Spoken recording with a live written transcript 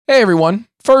Hey everyone.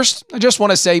 First, I just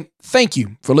want to say thank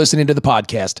you for listening to the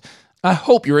podcast. I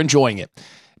hope you're enjoying it.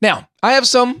 Now, I have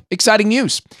some exciting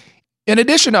news. In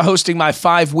addition to hosting my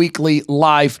 5 weekly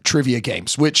live trivia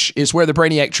games, which is where the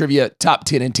Brainiac Trivia Top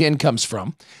 10 and 10 comes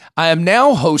from, I am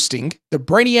now hosting the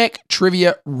Brainiac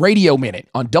Trivia Radio Minute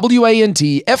on WANT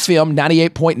FM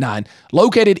 98.9,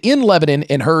 located in Lebanon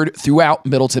and heard throughout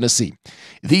Middle Tennessee.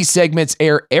 These segments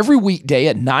air every weekday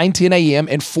at 9:10 a.m.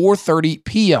 and 4:30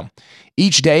 p.m.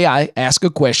 Each day, I ask a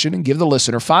question and give the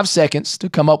listener 5 seconds to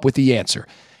come up with the answer.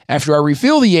 After I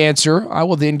reveal the answer, I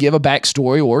will then give a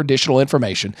backstory or additional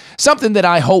information, something that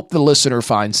I hope the listener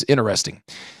finds interesting.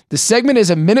 The segment is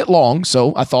a minute long,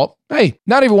 so I thought, hey,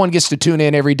 not everyone gets to tune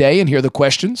in every day and hear the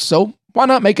questions, so why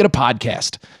not make it a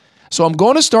podcast? So I'm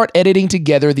going to start editing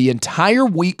together the entire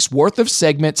week's worth of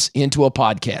segments into a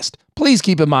podcast. Please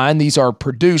keep in mind these are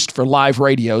produced for live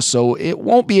radio, so it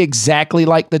won't be exactly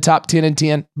like the top 10 and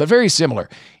 10, but very similar.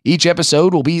 Each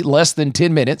episode will be less than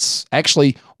 10 minutes,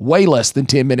 actually way less than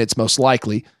 10 minutes most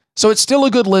likely. So it's still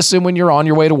a good listen when you're on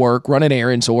your way to work, running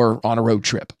errands, or on a road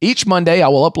trip. Each Monday, I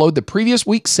will upload the previous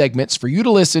week's segments for you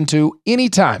to listen to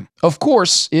anytime. Of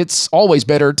course, it's always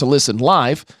better to listen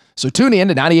live, so tune in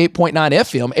to 98.9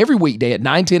 FM every weekday at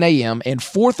 9:10 a.m. and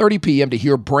 4:30 p.m. to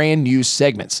hear brand new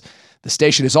segments. The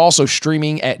station is also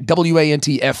streaming at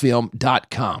WANTFM.com.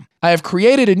 I have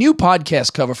created a new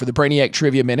podcast cover for the Brainiac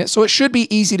Trivia Minute, so it should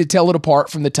be easy to tell it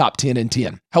apart from the top 10 and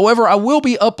 10. However, I will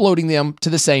be uploading them to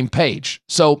the same page.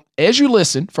 So as you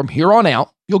listen from here on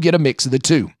out, you'll get a mix of the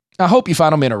two. I hope you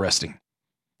find them interesting.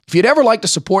 If you'd ever like to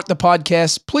support the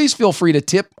podcast, please feel free to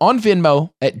tip on Venmo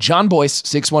at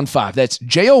JohnBoyce615. That's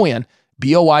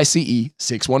JONBOYCE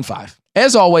 615.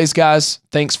 As always, guys,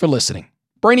 thanks for listening.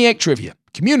 Brainiac Trivia,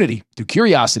 community through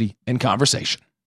curiosity and conversation.